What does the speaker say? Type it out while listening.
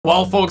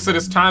Well, folks, it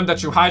is time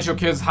that you hide your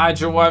kids, hide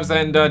your wives,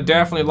 and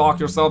definitely lock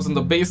yourselves in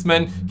the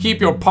basement.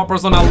 Keep your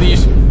puppers on a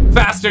leash.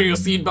 Fasten your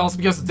seatbelts,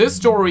 because this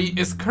story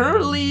is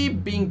currently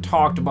being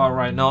talked about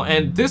right now,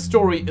 and this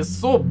story is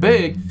so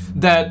big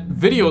that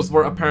videos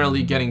were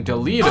apparently getting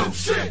deleted.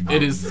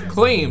 It is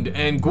claimed,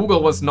 and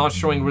Google was not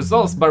showing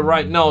results, but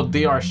right now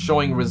they are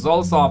showing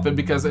results of it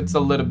because it's a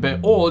little bit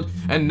old,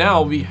 and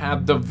now we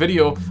have the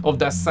video of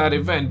that sad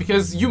event.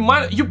 Because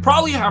you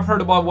probably have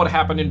heard about what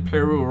happened in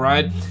Peru,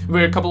 right?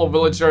 Where a couple of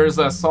villagers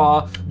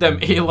saw them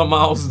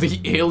mouse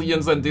the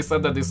aliens, and they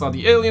said that they saw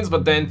the aliens,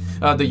 but then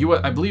I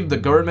believe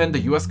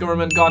the US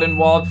government got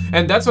involved,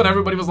 and that's when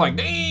everybody was like,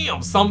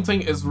 damn,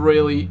 something is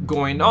really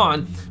going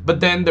on. But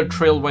then the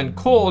trail went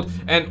cold,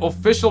 and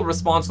official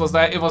response was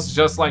that it was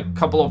just like a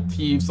couple of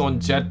thieves on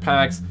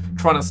jetpacks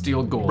trying to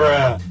steal gold.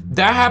 Bruh.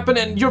 That happened,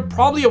 and you're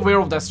probably aware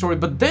of that story.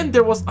 But then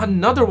there was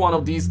another one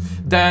of these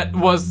that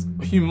was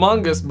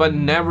humongous but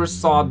never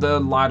saw the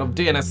light of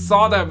day, and I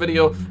saw that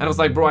video and I was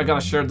like, bro, I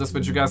gotta share this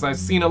with you guys. I've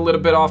seen a little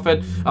bit of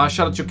it.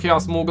 Shout out to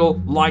Chaos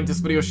Mogul, like this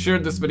video, share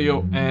this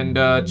video, and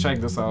check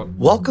this out.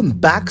 Welcome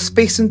back,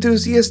 space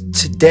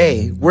enthusiasts.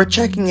 Today we're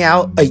checking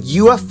out a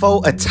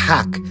UFO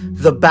attack,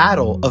 the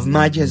Battle of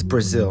Majes,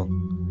 Brazil.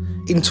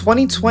 In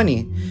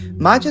 2020,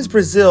 Majes,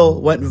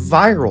 Brazil went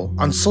viral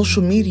on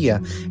social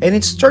media, and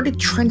it started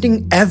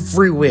trending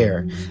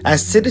everywhere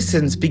as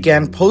citizens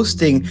began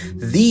posting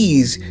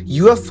these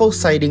UFO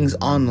sightings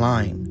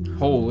online.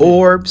 Holy.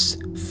 Orbs,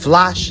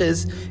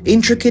 flashes,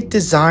 intricate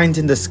designs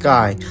in the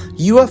sky.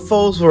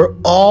 UFOs were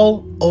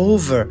all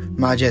over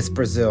Majes,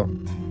 Brazil.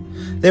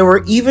 There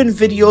were even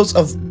videos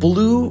of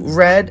blue,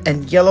 red,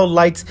 and yellow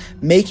lights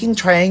making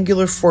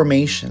triangular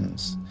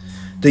formations.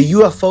 The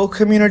UFO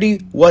community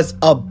was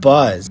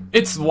abuzz.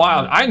 It's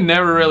wild. I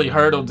never really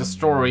heard of the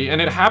story, and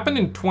it happened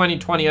in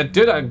 2020. I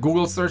did a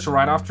Google search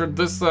right after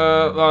this,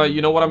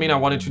 you know what I mean? I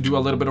wanted to do a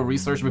little bit of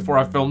research before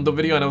I filmed the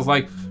video, and I was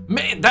like,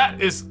 man, that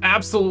is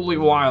absolutely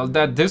wild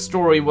that this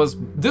story is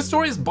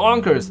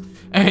bonkers,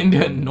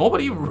 and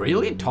nobody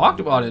really talked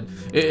about it.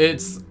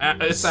 It's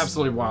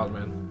absolutely wild,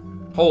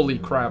 man. Holy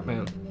crap,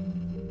 man.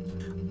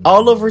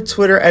 All over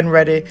Twitter and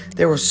Reddit,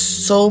 there was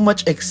so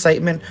much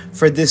excitement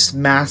for this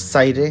mass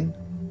sighting.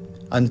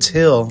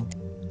 Until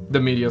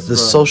the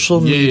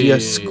social media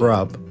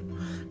scrub.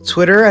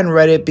 Twitter and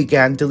Reddit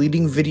began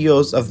deleting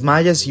videos of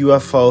Majes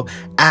UFO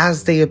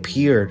as they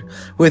appeared,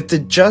 with the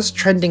just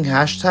trending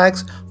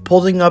hashtags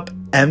pulling up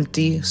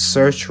empty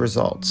search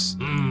results.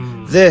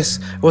 This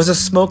was a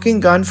smoking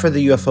gun for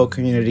the UFO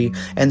community,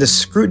 and the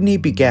scrutiny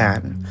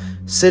began.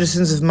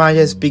 Citizens of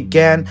Majes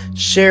began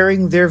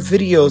sharing their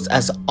videos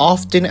as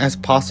often as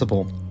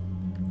possible.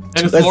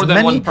 And it's more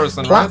than one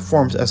person,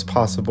 platforms as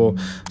possible,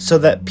 so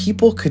that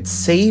people could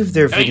save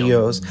their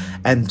videos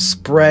and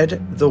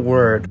spread the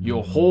word.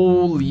 Yo,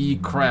 holy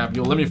crap.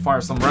 Yo, let me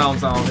fire some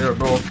rounds out here,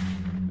 bro.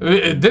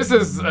 This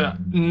is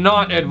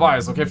not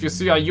advice, okay? If you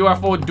see a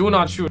UFO, do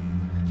not shoot.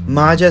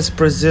 Majes,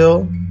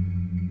 Brazil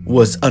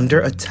was under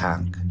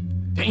attack.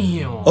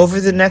 Damn. Over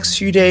the next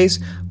few days,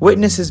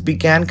 witnesses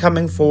began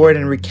coming forward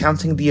and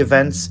recounting the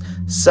events,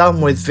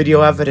 some with video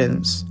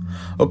evidence.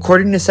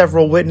 According to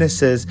several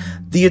witnesses,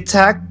 the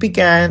attack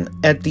began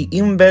at the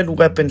Embed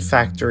weapon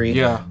factory,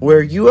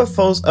 where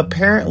UFOs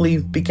apparently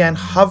began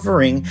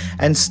hovering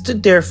and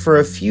stood there for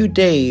a few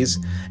days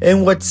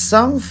in what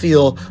some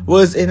feel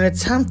was an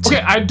attempt to—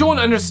 Okay, I don't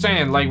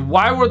understand. Like,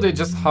 why were they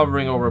just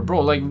hovering over, bro?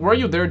 Like, were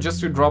you there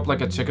just to drop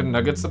like a chicken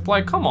nugget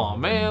supply? Come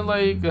on, man.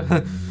 Like,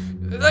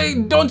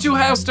 like, don't you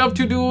have stuff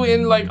to do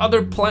in like on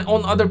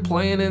other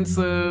planets?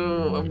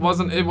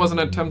 It was an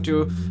attempt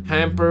to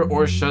hamper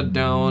or shut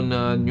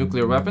down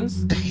nuclear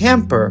weapons?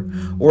 Hamper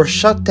or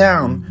shut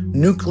down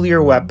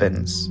nuclear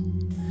weapons.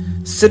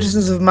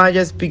 Citizens of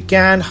Majes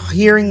began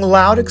hearing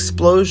loud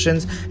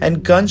explosions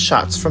and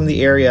gunshots from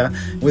the area,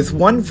 with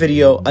one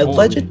video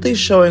allegedly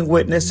showing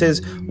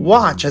witnesses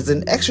watch as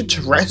an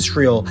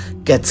extraterrestrial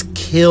gets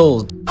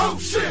killed. Oh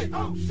shit!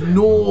 Oh shit!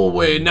 No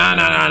way!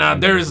 Nah.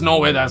 There is no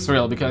way that's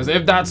real, because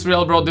if that's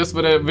real, bro, this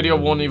video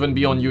won't even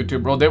be on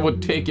YouTube, bro. They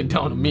would take it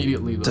down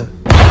immediately, though.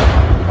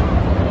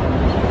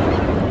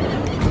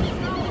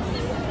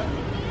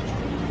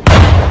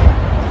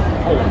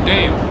 Oh,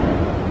 damn.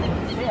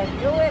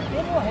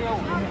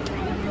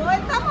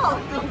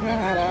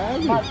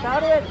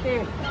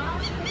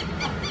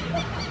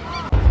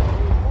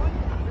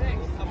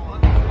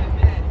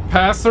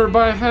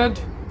 Passerby head?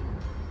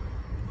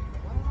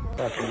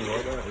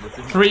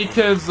 3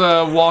 kids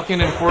walking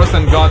in forest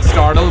and got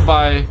startled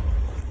by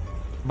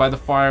the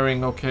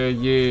firing. Okay,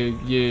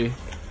 yeah.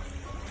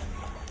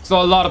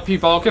 So a lot of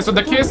people. Okay, so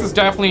the case is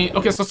definitely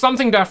okay. So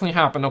something definitely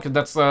happened. Okay,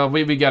 that's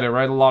we get it,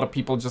 right? A lot of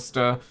people just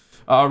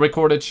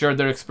recorded, shared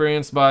their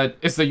experience. But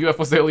is the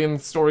UFO alien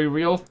story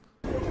real?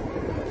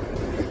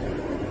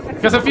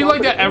 Because I feel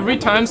like that every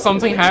time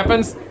something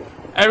happens,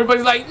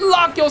 everybody's like,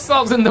 lock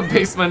yourselves in the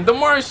basement. The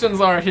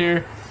Martians are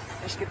here.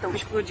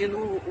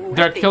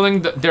 They're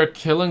killing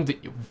the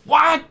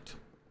what?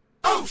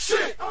 Oh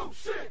shit! Oh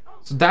shit!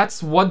 So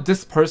that's what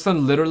this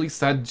person literally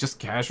said just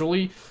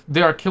casually.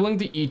 They are killing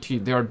the ET.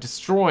 They are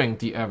destroying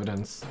the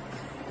evidence.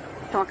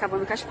 Estão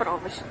acabando com as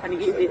provas, pra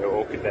ninguém ver.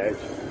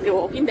 The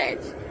Walking Dead.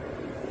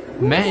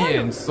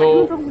 Man,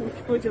 so...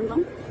 Explodiu,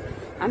 não?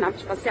 A nave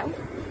espacial?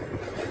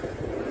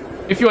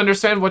 If you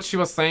understand what she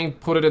was saying,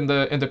 put it in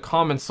the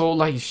comments. So,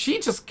 like, she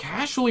just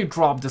casually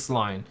dropped this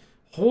line.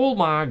 Oh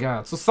my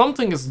god. So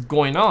something is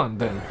going on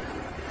then.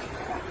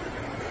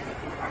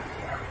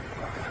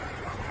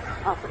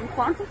 Ó, por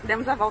enquanto,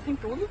 demos a volta em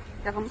tudo.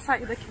 Já vamos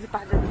sair daqui de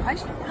parte de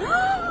trás.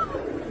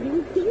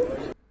 Meu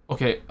Deus!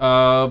 Okay,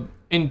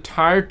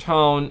 entire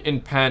town in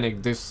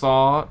panic. They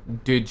saw,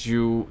 did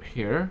you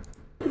hear?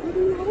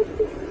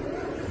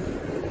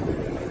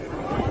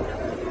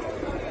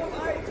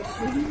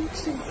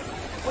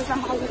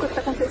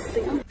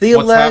 They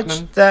What's alleged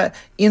happening? that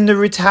in the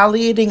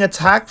retaliating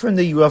attack from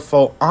the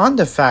UFO on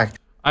the factory,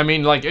 I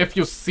mean, like, if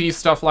you see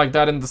stuff like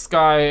that in the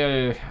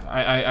sky,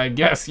 I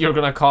guess you're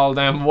gonna call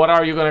them... What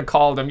are you gonna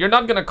call them? You're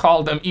not gonna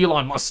call them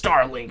Elon Musk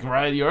Starlink,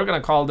 right? You're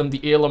gonna call them the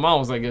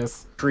Elamos, I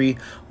guess.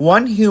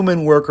 one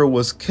human worker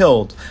was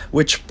killed,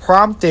 which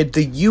prompted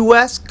the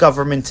US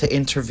government to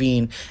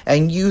intervene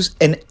and use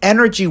an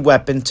energy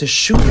weapon to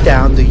shoot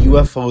down the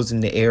UFOs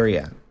in the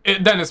area.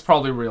 Then it's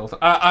probably real.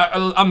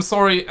 I'm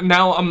sorry.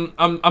 Now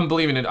I'm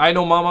believing it. I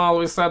know Mama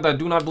always said that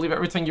do not believe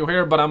everything you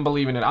hear, but I'm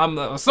believing it.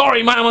 I'm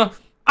sorry, Mama.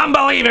 I'm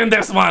believing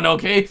this one.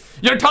 Okay,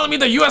 you're telling me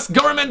the U.S.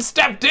 government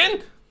stepped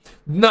in?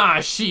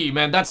 Nah,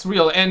 man, that's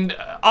real. And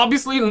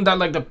obviously, in that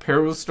like the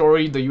Peru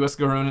story, the U.S.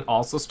 government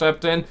also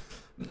stepped in,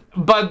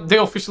 but they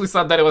officially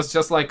said that it was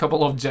just like a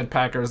couple of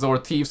jetpackers or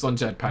thieves on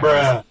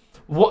jetpackers.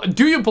 What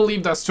do you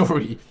believe that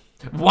story?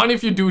 One,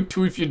 if you do.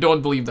 Two, if you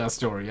don't believe that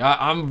story.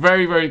 I'm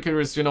very, very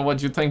curious to know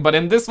what you think. But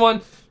in this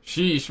one,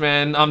 sheesh,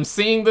 man. I'm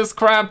seeing this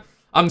crap.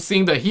 I'm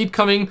seeing the heat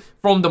coming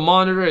from the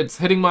monitor. It's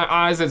hitting my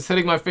eyes. It's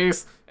hitting my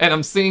face. And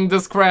I'm seeing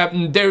this crap.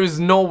 And there is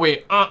no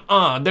way.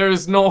 There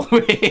is no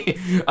way.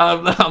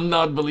 I'm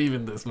not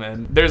believing this,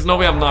 man. There's no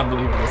way I'm not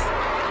believing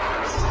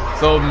this.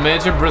 So,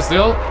 Major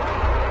Brazil.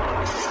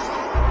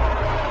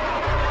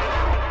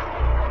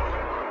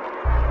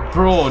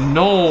 Bro,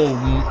 no.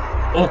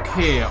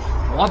 Okay.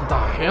 What the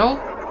hell?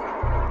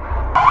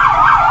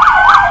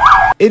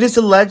 It is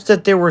alleged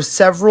that there were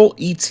several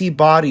ET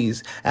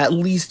bodies, at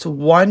least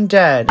one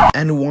dead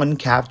and one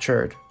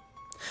captured.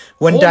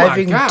 When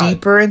diving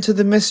deeper into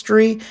the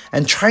mystery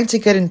and trying to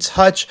get in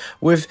touch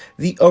with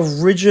the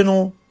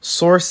original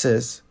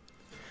sources.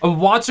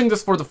 I'm watching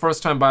this for the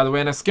first time, by the way,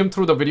 and I skimmed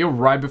through the video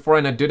right before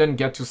and I didn't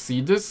get to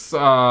see this.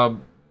 But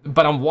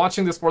I'm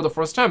watching this for the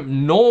first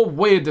time. No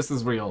way this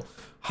is real.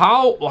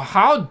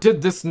 How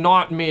did this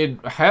not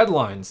make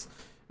headlines?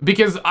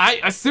 Because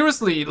I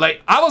seriously,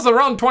 like, I was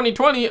around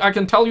 2020, I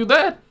can tell you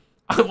that.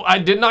 I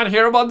did not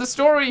hear about this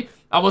story.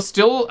 I was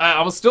still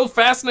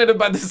fascinated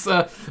by this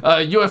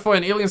UFO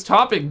and aliens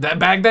topic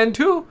back then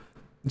too.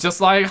 Just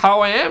like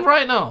how I am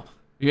right now.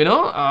 You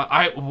know,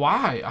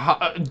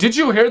 why? Did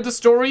you hear the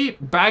story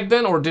back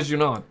then or did you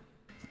not?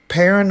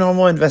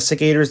 Paranormal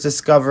investigators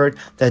discovered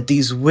that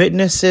these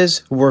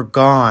witnesses were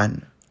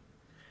gone.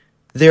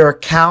 Their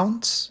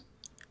accounts,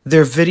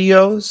 their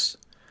videos,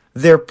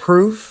 their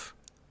proof,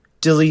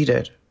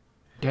 deleted.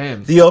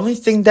 Damn. The only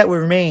thing that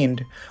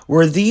remained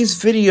were these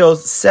videos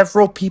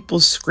several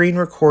people screen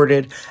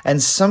recorded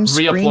and some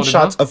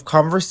screenshots of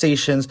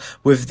conversations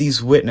with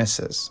these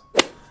witnesses.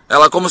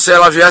 Ela como se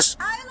ela viesse.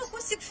 Eu não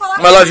consigo falar.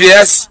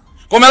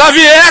 Como ela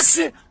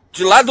viesse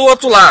de lá do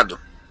outro lado.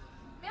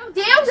 Meu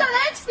Deus,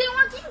 Alex, tem um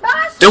aqui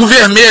embaixo. Tem um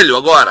vermelho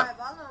agora.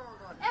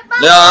 É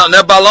balão. Não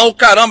é balão,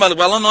 caramba, o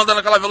balão não anda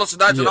naquela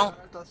velocidade não.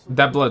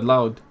 That blood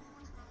loud.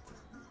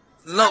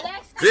 Não,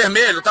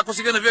 vermelho, tá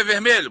conseguindo ver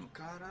vermelho?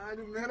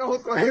 Caralho, eu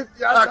tô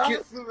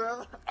arrepiadaço,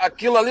 velho.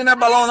 Aquilo ali não é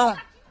balão, não.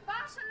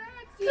 Caralho,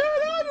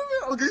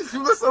 velho, alguém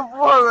filma essa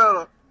porra,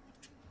 velho.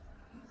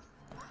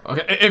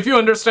 Okay, if you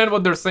understand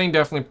what they're saying,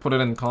 definitely put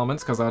it in the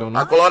comments, because I don't know.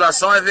 A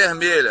coloração é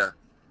vermelha.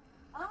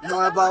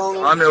 Não é balão,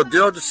 não. Ah, meu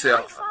Deus do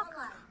céu.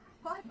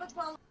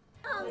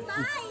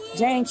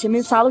 Gente,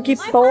 me fala que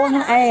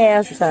porra é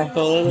essa?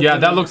 Yeah,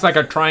 that looks like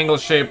a triangle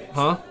shape,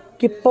 huh?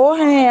 Que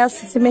porra é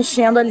essa se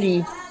mexendo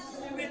ali?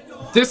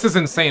 This is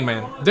insane,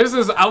 man.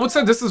 I would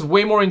say this is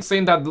way more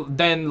insane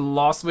than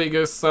Las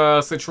Vegas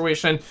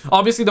situation.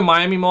 Obviously, the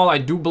Miami Mall, I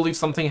do believe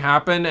something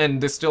happened,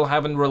 and they still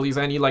haven't released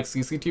any like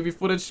CCTV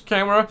footage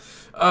camera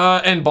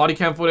and body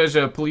cam footage,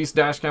 police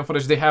dash cam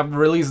footage. They have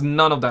released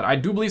none of that. I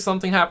do believe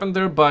something happened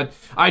there, but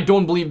I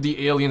don't believe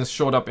the aliens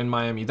showed up in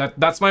Miami.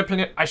 That's my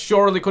opinion. I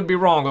surely could be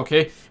wrong.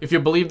 Okay, if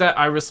you believe that,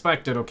 I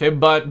respect it. Okay,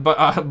 but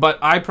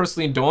I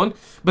personally don't.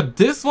 But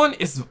this one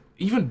is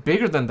even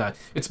bigger than that.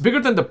 It's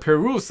bigger than the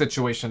Peru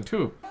situation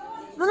too.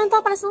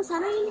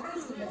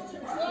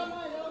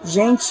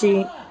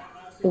 Gente,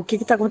 o que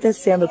tá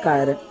acontecendo,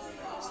 cara?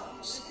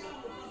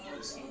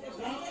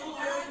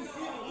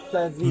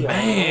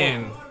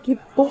 Man, Que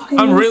porra é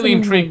I'm essa, really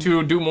mano? intrigued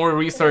to do more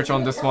research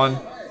on this one.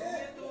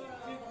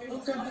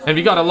 And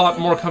we got a lot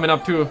more coming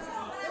up too.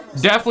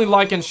 Definitely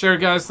like and share,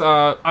 guys.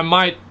 I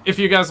might, if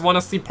you guys want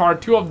to see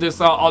part 2 of this,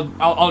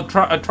 I'll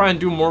try and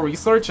do more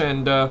research,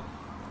 and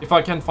if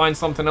I can find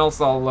something else,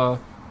 I'll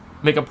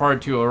make a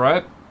part 2. All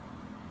right.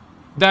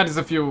 That is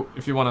if you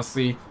want to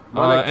see.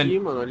 Olha aqui,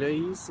 mano, olha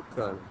isso,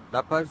 cara.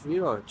 Dá pra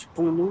ver, ó,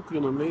 tipo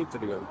núcleo no meio, tá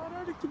ligado?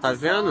 Tá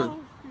vendo?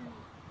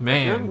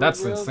 Man,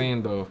 that's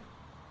insane, though.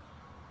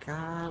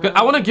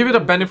 I want to give it a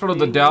benefit of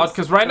the doubt,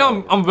 because right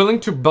now I'm willing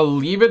to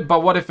believe it,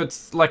 but what if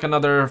it's like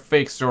another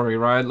fake story,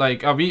 right?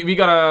 Like, we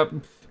gotta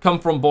come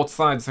from both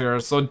sides here,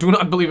 so do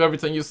not believe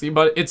everything you see,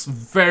 but it's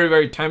very,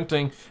 very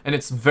tempting, and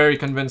it's very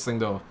convincing,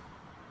 though.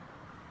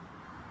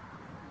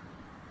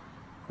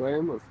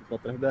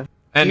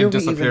 And Here it we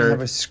even disappeared. have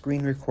a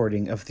screen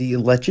recording of the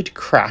alleged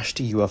crashed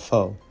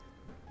UFO.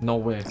 No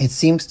way. It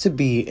seems to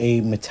be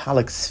a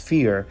metallic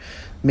sphere.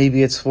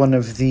 Maybe it's one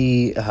of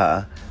the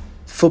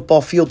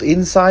football field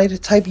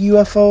inside type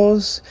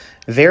UFOs.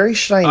 Very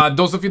shiny.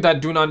 Those of you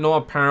that do not know,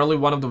 apparently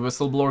one of the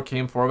whistleblower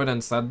came forward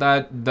and said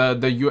that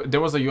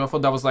there was a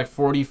UFO that was like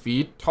 40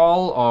 feet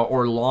tall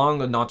or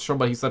long, I'm not sure,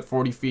 but he said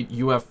 40 feet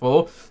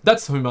UFO.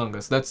 That's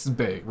humongous. That's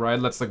big, right?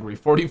 Let's agree.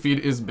 40 feet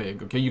is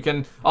big, okay? You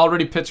can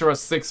already picture a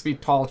 6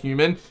 feet tall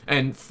human,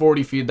 and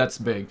 40 feet, that's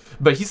big.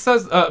 But he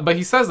says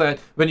that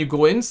when you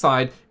go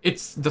inside,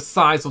 it's the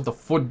size of the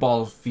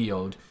football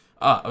field.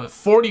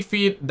 40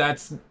 feet,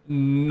 that's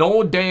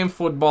no damn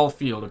football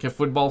field, okay?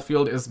 Football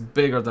field is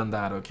bigger than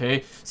that,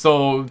 okay?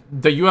 So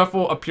the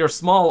UFO appears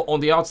small on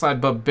the outside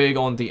but big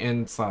on the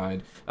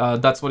inside.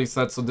 That's what he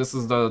said, so this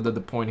is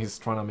the point he's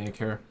trying to make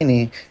here.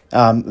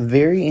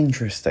 Very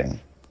interesting.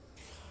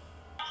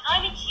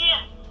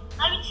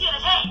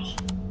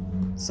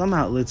 Some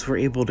outlets were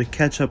able to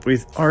catch up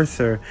with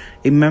Arthur,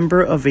 a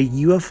member of a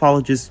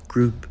ufologist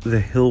group,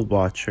 the Hill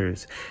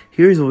Watchers.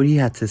 Here's what he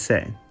had to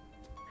say.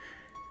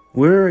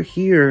 We're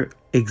here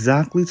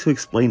exactly to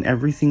explain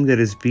everything that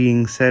is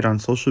being said on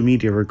social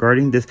media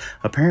regarding this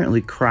apparently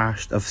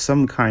crashed of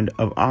some kind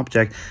of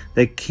object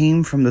that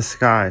came from the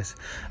skies.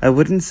 I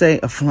wouldn't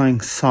say a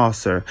flying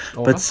saucer,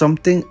 but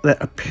something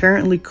that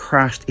apparently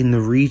crashed in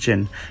the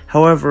region.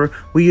 However,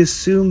 we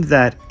assume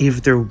that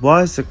if there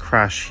was a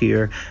crash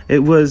here, it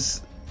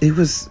was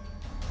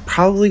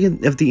probably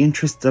of the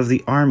interest of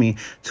the army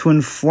to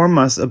inform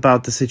us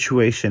about the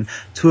situation,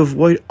 to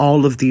avoid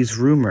all of these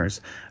rumors.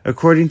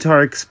 According to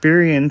our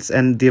experience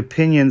and the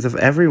opinions of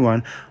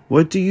everyone,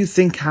 what do you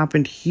think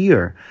happened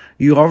here?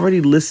 You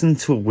already listened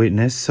to a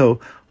witness, so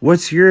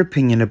what's your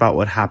opinion about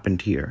what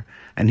happened here?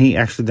 And he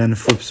actually then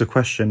flips the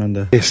question on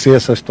the...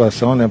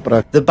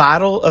 The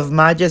Battle of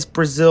Majes,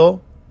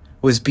 Brazil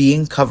was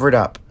being covered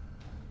up.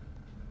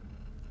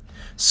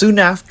 Soon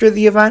after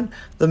the event,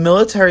 the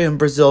military in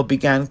Brazil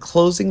began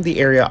closing the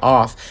area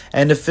off,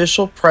 and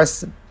official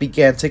press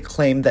began to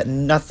claim that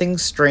nothing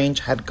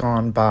strange had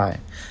gone by.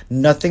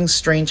 Nothing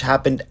strange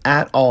happened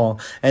at all,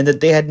 and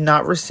that they had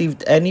not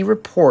received any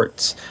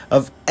reports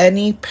of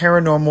any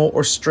paranormal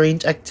or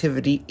strange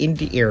activity in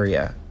the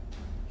area.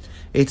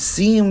 It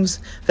seems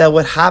that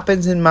what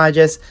happens in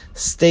Majes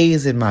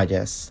stays in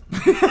Majes.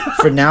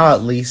 For now,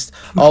 at least,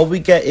 all we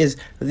get is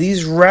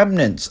these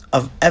remnants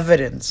of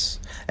evidence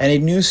and a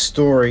new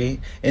story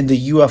in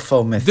the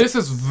UFO myth. This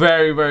is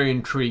very, very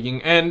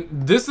intriguing, and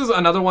this is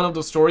another one of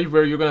the stories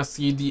where you're gonna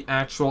see the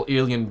actual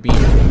alien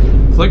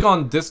being. Click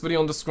on this video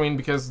on the screen,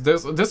 because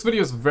this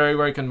video is very,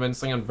 very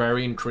convincing and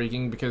very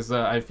intriguing, because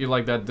I feel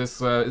like that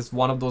this is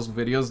one of those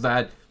videos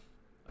that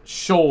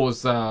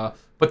shows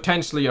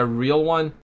potentially a real one.